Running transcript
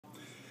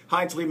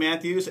Hi, it's Lee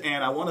Matthews,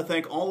 and I want to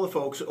thank all the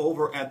folks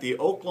over at the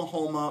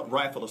Oklahoma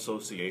Rifle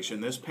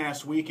Association. This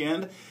past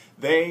weekend,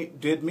 they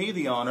did me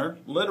the honor,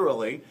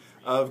 literally,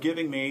 of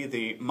giving me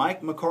the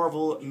Mike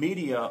McCarville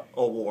Media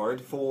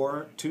Award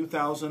for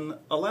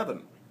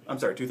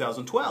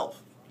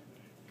 2012.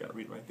 Got to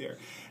read right there.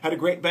 Had a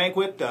great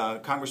banquet.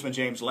 Congressman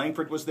James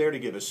Langford was there to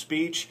give a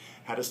speech.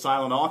 Had a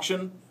silent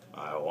auction.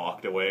 I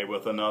walked away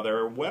with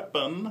another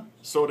weapon.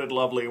 So did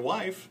lovely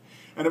wife.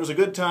 And it was a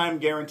good time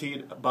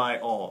guaranteed by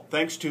all.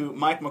 Thanks to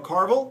Mike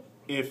McCarville,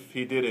 if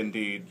he did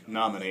indeed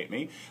nominate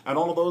me, and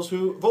all of those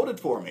who voted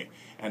for me.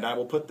 And I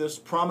will put this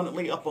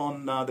prominently up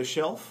on the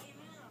shelf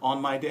on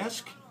my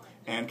desk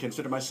and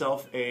consider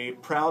myself a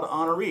proud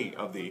honoree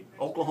of the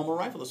Oklahoma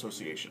Rifle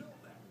Association.